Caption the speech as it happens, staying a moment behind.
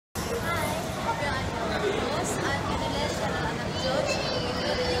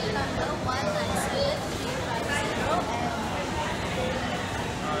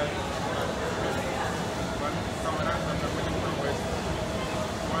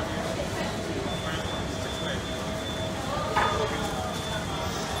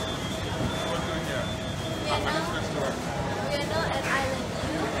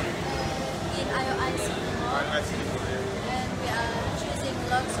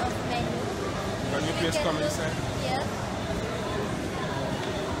of menu. Can you please come inside? Yeah.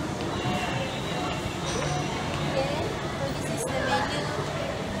 Okay, so this is the menu.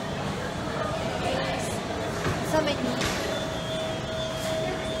 So menu.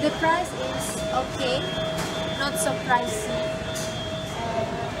 The price is okay, not so pricey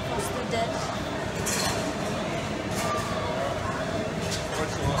for students.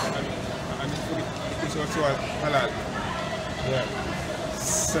 And the food is also halal. Yeah.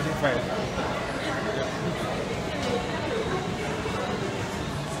 Certified.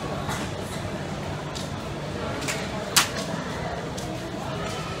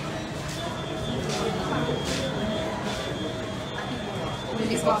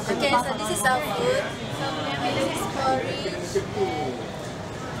 Okay, so this is our food. So this is porridge.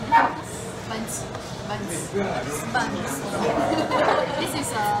 Buns. Buns. This is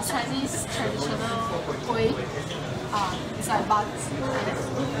a Chinese traditional kueh. It's like buns.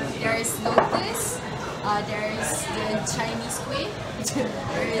 There is lotus. There is the Chinese kueh.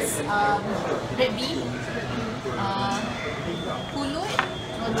 There is red bean. Pulut.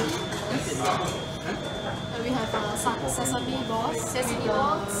 Roti. We have sesame balls,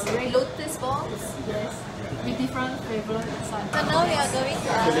 lotus balls, yes, with different flavors inside. So now we are going to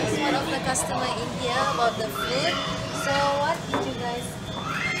ask one of the customer in here about the food. So what did you guys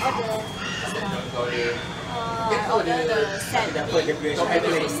order? I ordered the set B, which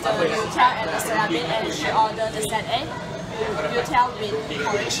is the youtiao and the soya bean, and she ordered the set A, youtiao with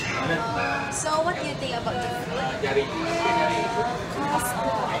porridge. So what do you think about the food? Because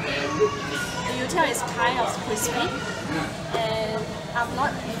I think the youtiao is kind of crispy, and I'm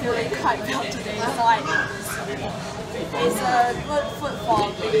not feeling quite well today, so I think it's a good food for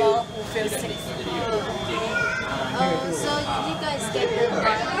people who feel sick. So did you guys get the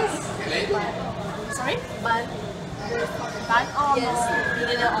buns? Sorry? Bun? Bun? Oh Yes. no, we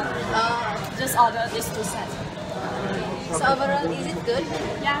didn't order. Just order these two sets. So overall, is it good?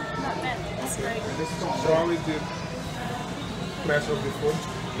 Yeah, not bad. It's very good. This is how is the price of the food?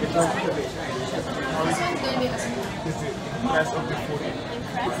 How is the price of the food?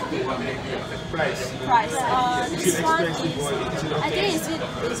 Price. Is This it one expensive or is, is it I okay?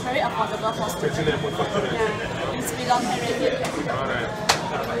 think it's very affordable for students. Reasonable for students. Yeah, it's below $100. Alright.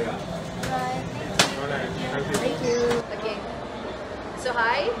 Right. Alright. Thank you. Thank you. Okay. So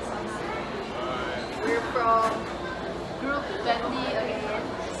hi. We're from Group 20 again.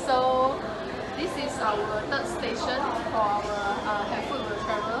 So this is our third station for our Have Food Will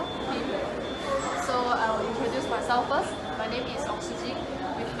Travel team. So I will introduce myself first. My name is Ong Shijing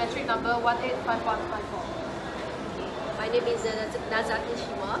with metric number 185154. My name is Nazaki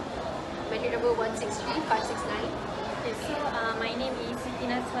Shima. Metric number 163569. Okay, so my name is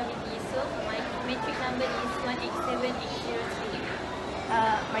Sitina Swabiti Yusuf. My metric number is 187803.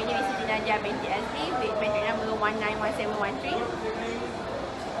 My name is Sitina Dia binti Azli with metric number 191713.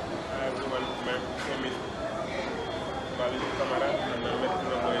 Hi everyone, my name is Bali Kamara and my metric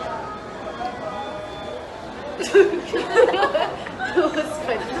number is That was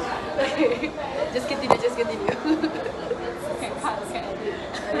funny. Okay. Just continue. Okay,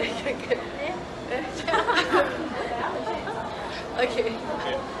 Okay. Okay,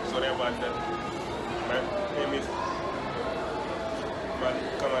 sorry about that. My name is Bali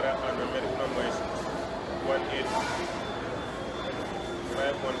Kamara and my metric number is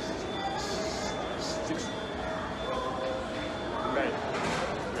 1851669.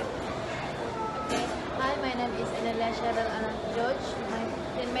 Hi, my name is Enelia Cheryl Anand George. My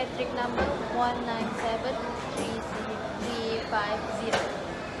metric number 197350.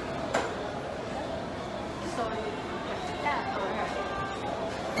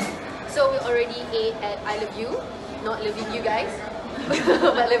 So we already ate at I Love You, not loving you guys,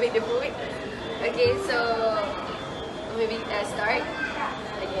 but loving the food. Okay, so maybe start,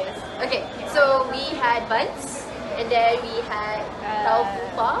 I guess. Okay, so we had buns, and then we had taufu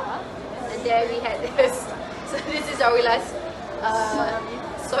pa, and then we had this. So this is our last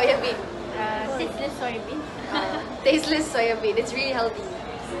soya bean. Tasteless soybean. Tasteless soya bean. It's really healthy.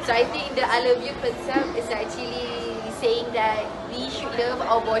 So I think the I Love You concept is actually saying that we should love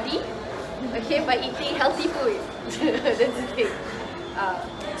our body, okay, by eating healthy food. That's the thing.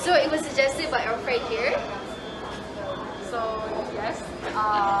 So it was suggested by our friend here. So yes,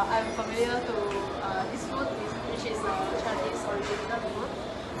 I'm familiar to this food, which is Chinese original food.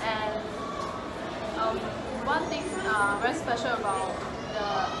 And one thing very special about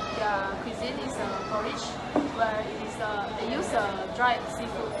their cuisine is porridge, where it is they use dried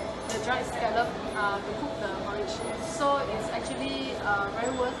seafood, the dried scallop to cook the porridge. So it's actually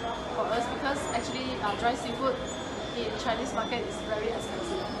very worth for us because actually dried seafood in Chinese market is very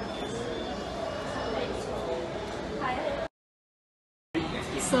expensive.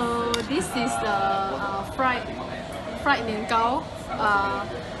 is the fried nian gao,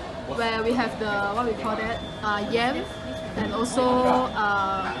 where we have the what we call that yam, and also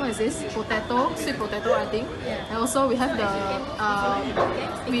what is this, potato, sweet potato I think, and also we have the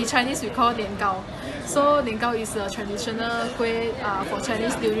we Chinese we call nian gao. So nian gao is a traditional kueh for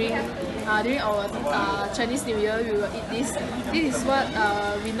Chinese during our Chinese New Year. We will eat this. This is what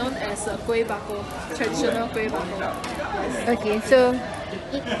we known as kueh bako, traditional kueh bako. Yes. Okay, so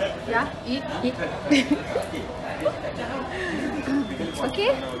eat. Yeah, eat.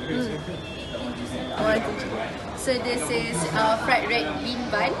 Okay. So this is fried red bean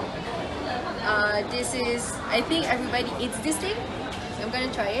bun. This is, I think everybody eats this thing. I'm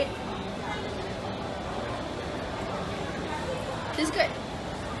gonna try it. This is good.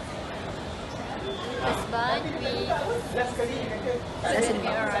 This bun with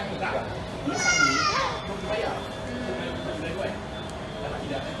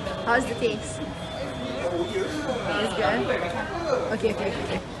How's the taste? It's good. Okay.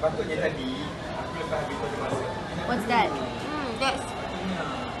 What's that? that's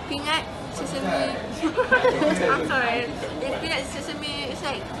peanut sesame. I'm sorry. It's peanut sesame. It's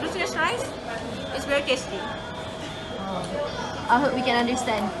like glutinous rice. It's very tasty. I hope we can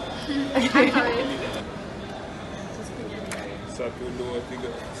understand. I'm sorry. 1, 2, 3.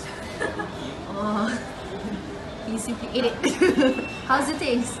 Oh, easy to eat it. How's the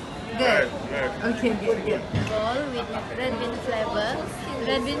taste? Good. Nice. Okay, good. Bowl with red bean flavor.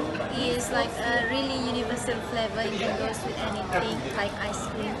 Red bean is like a really universal flavor. You can go with anything like ice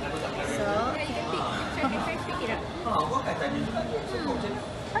cream. So pick it up.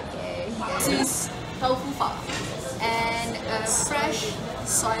 Okay. This is tofu fa and fresh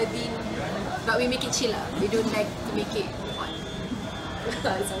soybean, but we make it chiller. We don't like to make it hot.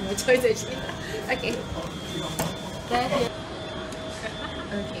 It's on my choice actually. Okay. Okay.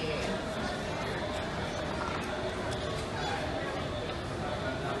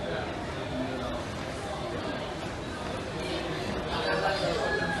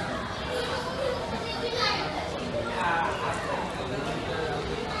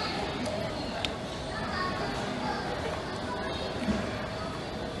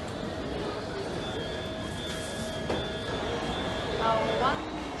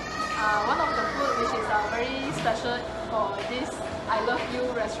 One of the food which is very special for this I Love You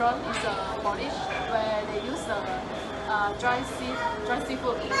restaurant is porridge, where they use dry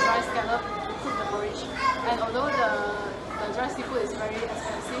seafood, dry scallop to cook the porridge. And although the dry seafood is very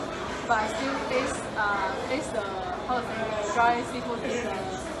expensive, but I still taste the dry seafood in the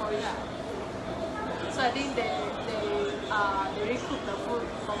porridge. So I think they really cook the food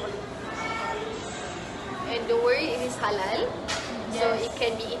properly. And don't worry, it is halal. So Yes. it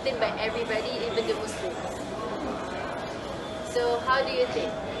can be eaten by everybody, even the Muslims. So how do you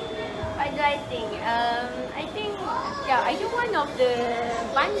think? What do I think? I think one of the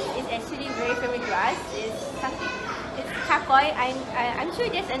buns is actually very familiar to us. It's chakoy. I'm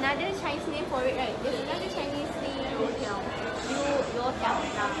sure there's another Chinese name for it, right? There's another Chinese name.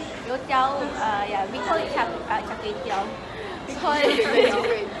 Youtiao. Yeah, we call it char kway teow. Because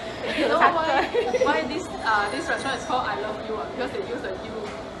You know why this restaurant is called I Love You? Because they use the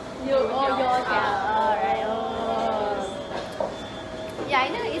you. Alright. Yeah, I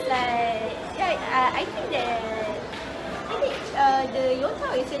know it's like I think the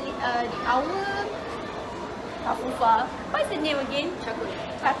youtiao is our tafufa. What's the name again?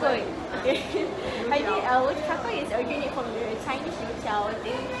 Chakoy. Okay. I think our chakoy is originated from the Chinese youtiao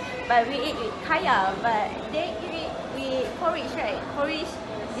thing, but we eat with kaya. But they eat it with porridge, right? Porridge.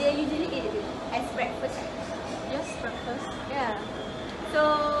 They usually eat it as breakfast. Yes, breakfast. Yeah. So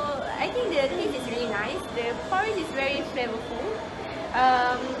I think the taste is really nice. The porridge is very flavorful.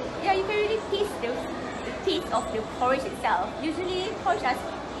 Yeah, you can really taste the taste of the porridge itself. Usually porridge is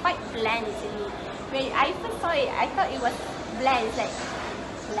quite bland to me. When I first saw it, I thought it was bland. It's like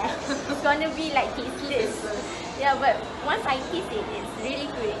bland. It's gonna be like tasteless. Yeah, but once I taste it, it's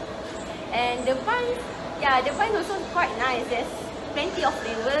really good. And the bun also quite nice. There's plenty of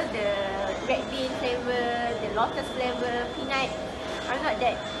flavor, the red bean flavor, the lotus flavor, peanut. I'm not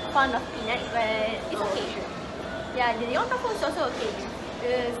that fond of peanut, but it's okay. Yeah, the youtiao is also okay.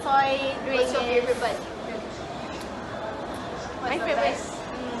 The soy drink. What's your favorite bun? My favorite.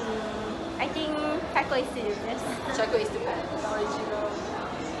 I think taco is the best. Choco is the best. Original.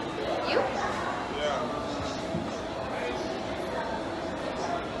 You? Yeah.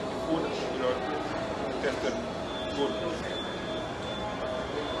 Food, tasted good.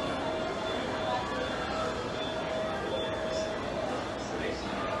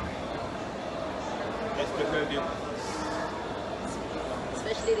 Especially dip.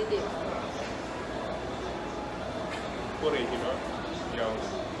 Especially the dip. porridge, you know. Yeah.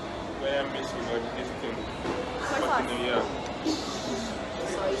 When I miss, you know, this thing. Continue, yeah.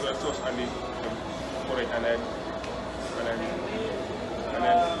 Soy So sauce and the porridge and then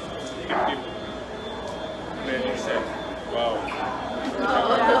dip bread inside. Wow.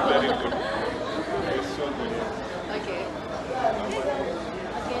 Very good. It's so good. Okay.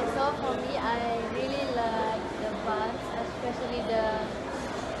 Okay, so for me, I really like the buns, especially the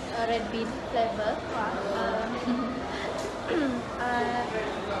red bean flavor.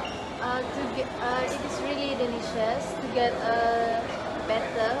 It is really delicious. To get a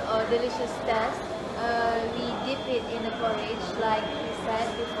better or delicious taste, we dip it in the porridge, like we said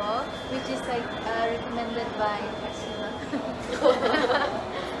before, which is like recommended by Kasima.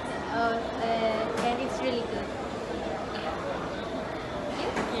 And it's really good.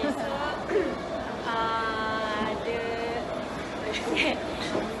 Okay, so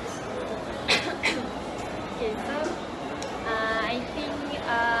okay, so I think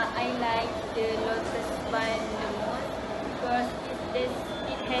I like the lotus bun the most because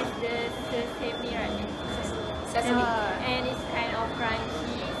it has the sesame, right? Sesame. And it's kind of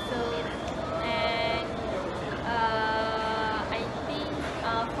crunchy. So and I think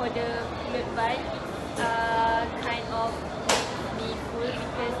for the pulut bun, it's kind of be full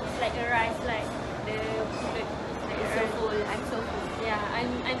because it's like a rice, like the pulut is like So full. I'm so full. yeah,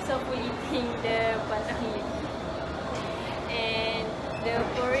 I'm so full eating the bun only. And the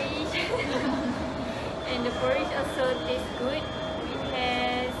porridge and the porridge also tastes good. It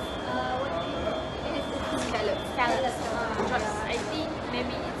has what is it? Scallops. I think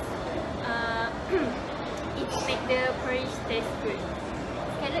maybe it's it make the porridge taste good.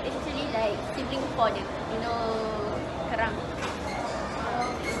 Scallop is actually like sibling for them, you know, kerang.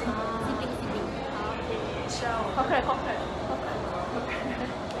 Sibling. Cockroach.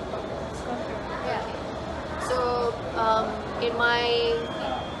 Yeah. So, in my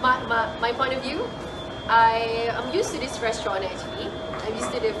point of view, I'm used to this restaurant actually. I'm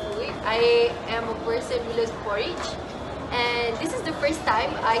used to the food. I am a person who loves porridge, and this is the first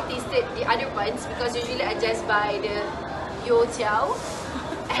time I tasted the other buns because usually I just buy the youtiao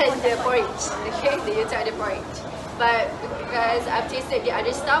and the porridge. Okay, the youtiao and the porridge. But because I've tasted the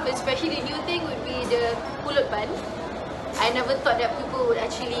other stuff, especially the new thing would be the pulut bun. I never thought that people would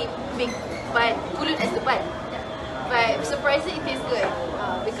actually make pulut as the bun. But surprisingly, it tastes good.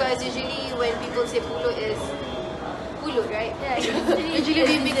 Because usually when people say pulut is pulut, right? Yeah, usually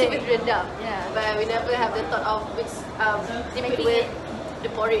we mix it with rendang. Yeah. But we never have the thought of dip it with the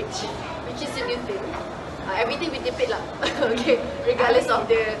porridge, which is a new thing. Everything we dip it lah. Okay, regardless of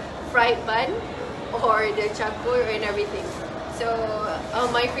the fried bun or the chakor and everything. So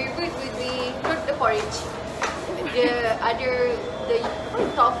my favorite would be not the porridge. The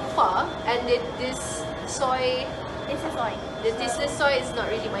tofu and this soy. It's a soy. The tasteless soy is not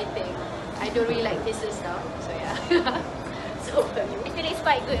really my thing. I don't really like tasteless stuff. So yeah. So Actually, it's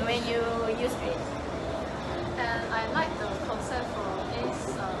quite good when you use it. And I like the concept for this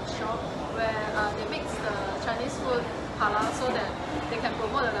shop where they mix the Chinese food halal so that they can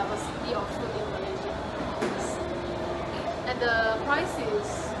promote the diversity of food in Malaysia. And the price is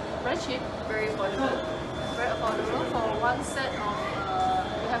very cheap, very affordable. very affordable. For one set of,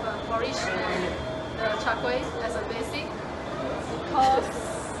 we have a porridge and the char kway as a basic. It costs,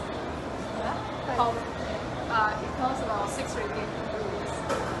 it costs about 6 ringgit.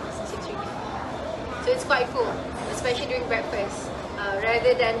 6 ringgit. So it's quite cool, especially during breakfast.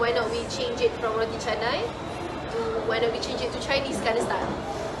 Rather than why not we change it from roti canai to why not we change it to Chinese kind of style,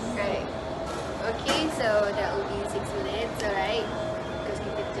 right? Okay, so that will be 6 minutes, alright? Because we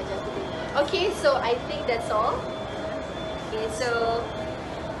did jajah today. Okay, so I think that's all. Okay, so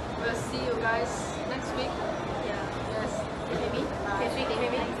We'll see you guys next week. yeah, Yes. maybe Bye. next week,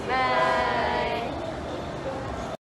 maybe. Bye.